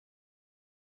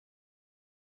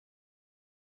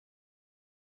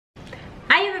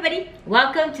Hi everybody,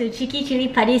 welcome to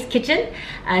Chilli Padi's kitchen.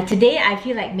 Today I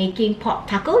feel like making pork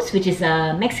tacos, which is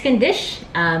a Mexican dish.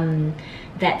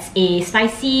 That's a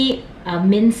spicy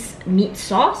minced meat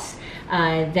sauce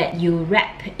that you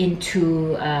wrap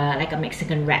into like a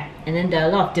Mexican wrap. And then there are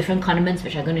a lot of different condiments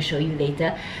which I'm going to show you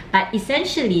later. But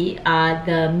essentially,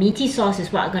 the meaty sauce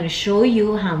is what I'm going to show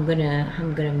you how I'm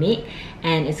gonna make,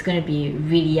 and it's going to be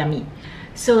really yummy.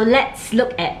 So let's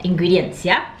look at ingredients,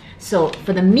 yeah? So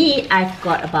for the meat, I've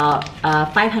got about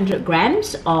 500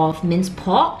 grams of minced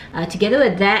pork. Together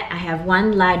with that, I have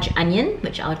 1 large onion,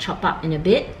 which I'll chop up in a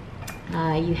bit.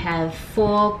 You have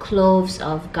 4 cloves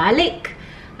of garlic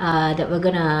that we're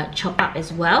gonna chop up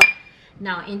as well.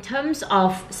 Now, in terms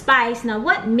of spice, now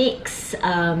what makes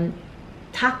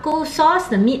taco sauce,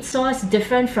 the meat sauce,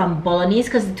 different from bolognese,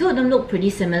 because the two of them look pretty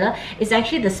similar, is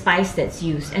actually the spice that's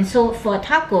used. And so for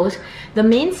tacos, the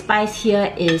main spice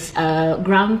here is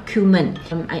ground cumin.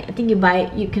 I think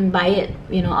you can buy it,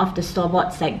 you know, off the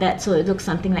store-boughts like that, so it looks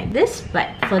something like this. But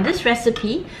for this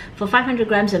recipe, for 500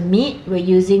 grams of meat, we're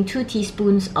using 2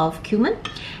 teaspoons of cumin,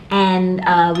 and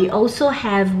we also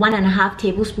have 1.5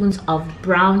 tablespoons of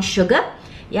brown sugar,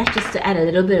 yeah, just to add a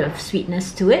little bit of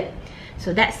sweetness to it.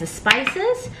 So that's the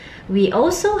spices. We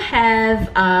also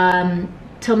have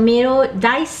tomato,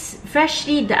 diced,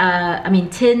 freshly,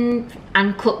 tin,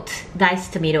 uncooked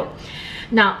diced tomato.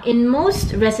 Now, in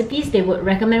most recipes, they would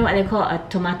recommend what they call a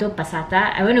tomato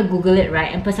passata. I went to Google it,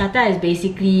 right? And passata is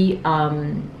basically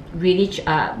really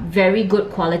very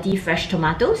good quality fresh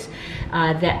tomatoes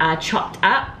that are chopped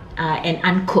up and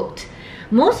uncooked.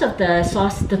 Most of the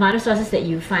tomato sauces that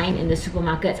you find in the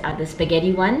supermarkets are the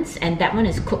spaghetti ones, and that one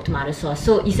is cooked tomato sauce.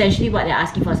 So essentially what they're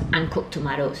asking for is uncooked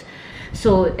tomatoes.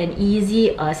 So an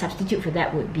easy substitute for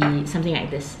that would be something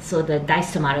like this. So the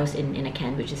diced tomatoes in a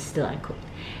can, which is still uncooked.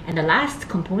 And the last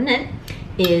component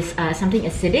is something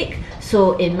acidic.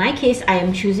 So in my case, I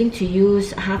am choosing to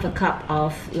use 1/2 cup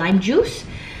of lime juice.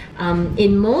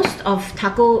 In most of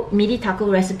meaty taco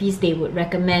recipes, they would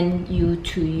recommend you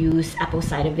to use apple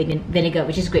cider vinegar,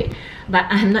 which is great. But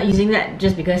I'm not using that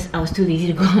just because I was too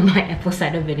lazy to go and buy apple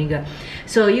cider vinegar.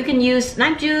 So you can use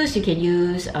lime juice, you can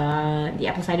use the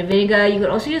apple cider vinegar. You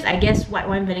could also use, I guess, white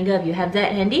wine vinegar if you have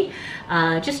that handy.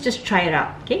 Just try it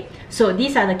out, okay? So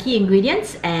these are the key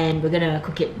ingredients, and we're gonna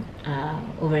cook it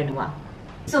over in a while.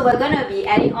 So we're going to be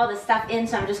adding all the stuff in,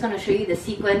 so I'm just going to show you the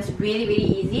sequence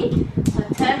really easy. So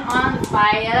turn on the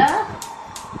fire,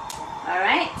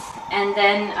 alright, and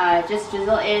then just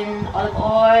drizzle in olive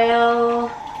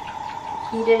oil,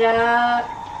 heat it up,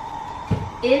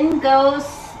 in goes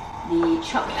the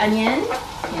chopped onion.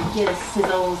 You can hear the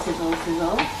sizzle.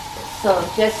 So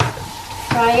just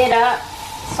fry it up,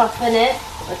 soften it.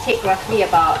 It'll take roughly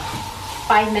about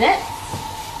 5 minutes.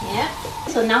 Yeah.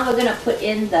 So now we're gonna put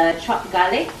in the chopped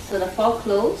garlic. So the 4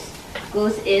 cloves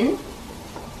goes in,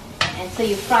 and so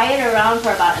you fry it around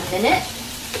for about a minute.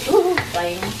 Ooh,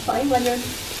 flying onion.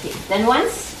 Okay. Then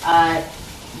once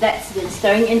that's been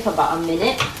stirring in for about a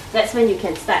minute, that's when you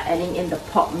can start adding in the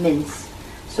pork mince.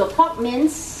 So pork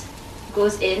mince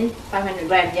goes in 500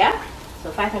 grams. Yeah. So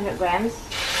 500 grams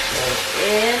goes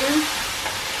in.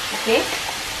 Okay.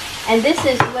 And this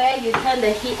is where you turn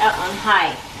the heat up on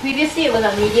high. Previously it was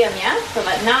on medium, yeah? So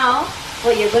but now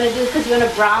what you're going to do is, because you're going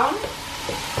to brown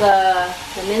the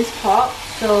minced pork,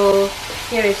 so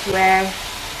here is where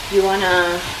you want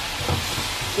to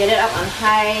get it up on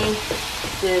high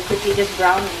to quickly just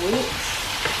brown the meat.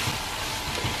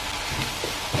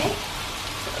 Okay?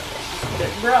 So let's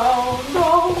just brown.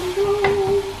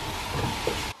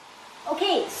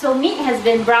 Okay, so meat has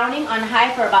been browning on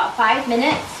high for about 5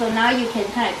 minutes, so now you can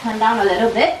kind of turn down a little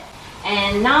bit.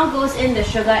 And now goes in the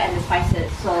sugar and the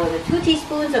spices. So the 2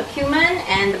 teaspoons of cumin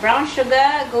and the brown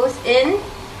sugar goes in,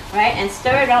 right? And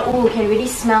stir it out. Ooh, you can really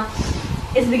smell.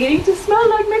 It's beginning to smell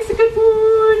like Mexican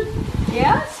food.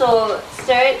 Yeah, so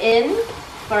stir it in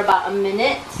for about a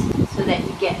minute so that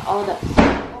you get all the...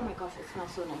 Oh my gosh, it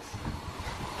smells so nice.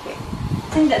 Okay.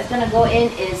 The thing that's gonna go in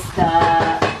is the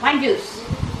lime juice.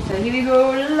 So here we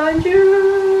go, lime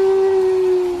juice.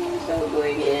 So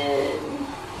going in.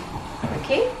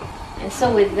 Okay. And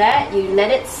so with that, you let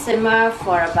it simmer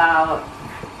for about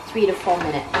 3 to 4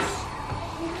 minutes.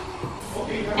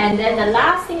 And then the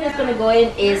last thing that's going to go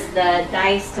in is the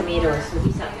diced tomatoes. So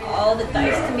these are all the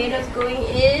diced tomatoes going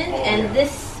in. And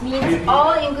this means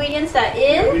all ingredients are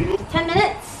in. 10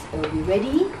 minutes, it will be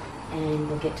ready, and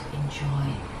we'll get to enjoy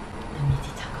the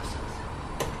meaty taco sauce.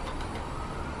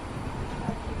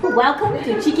 Welcome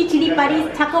to Chilli Padi's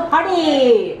taco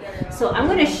party! So I'm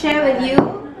going to share with you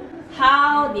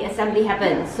how the assembly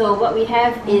happens. So what we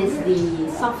have is the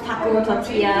soft taco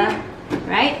tortilla,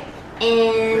 right?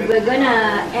 And we're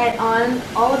gonna add on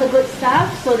all the good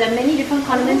stuff. So there are many different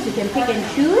condiments you can pick and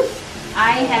choose.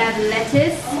 I have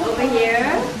lettuce over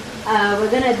here. We're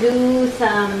gonna do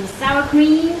some sour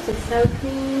cream. So sour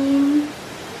cream.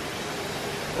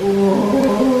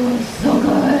 Oh, so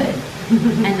good.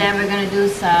 And then we're gonna do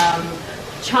some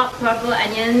chopped purple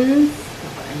onions.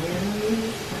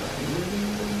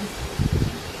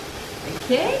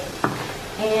 Okay.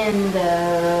 And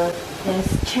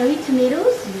there's cherry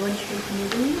tomatoes. You want cherry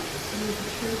tomatoes?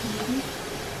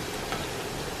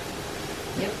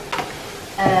 Yep.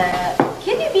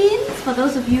 Kidney beans for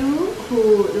those of you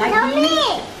who like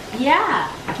beans. Yeah.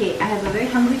 Okay, I have a very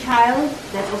hungry child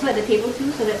that's also at the table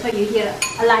too, so that's why you hear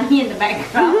Alani in the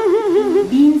background.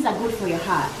 Beans are good for your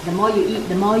heart. The more you eat,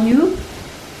 the more you...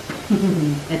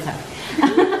 That's her.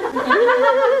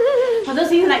 For those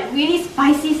of you who like really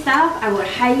spicy stuff, I would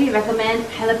highly recommend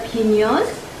jalapenos,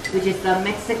 which is the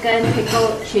Mexican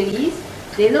pickled chilies.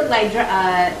 They look like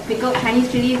pickled Chinese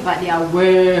chilies, but they are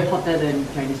way hotter than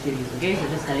Chinese chilies, okay? So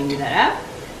just telling you that up.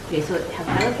 Okay, so have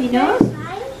jalapenos.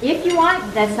 If you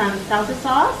want, there's some salsa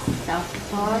sauce. Salsa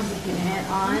sauce you can add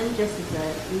on just as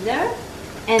a either.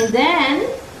 And then,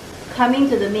 coming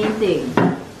to the main thing,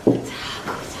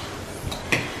 taco sauce.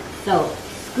 So,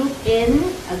 scoop in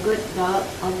a good dollop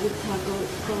of the taco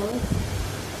sauce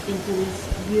into this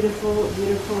beautiful,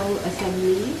 beautiful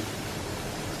assembly.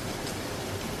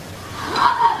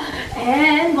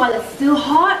 And while it's still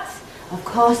hot, of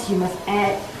course you must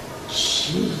add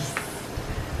cheese.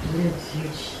 Little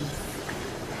cheese.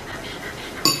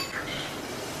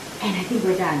 And I think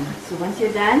we're done. So once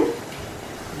you're done,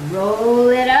 roll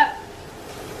it up.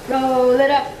 Roll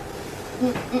it up.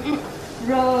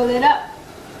 Roll it up.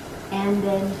 And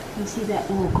then you see that,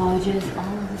 oh gorgeous,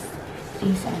 all of these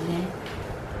things are there.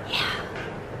 Yeah.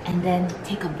 And then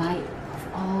take a bite of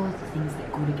all the things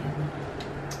that go together.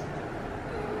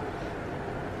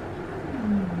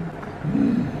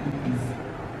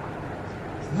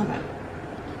 It's not bad.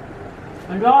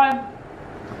 Enjoy!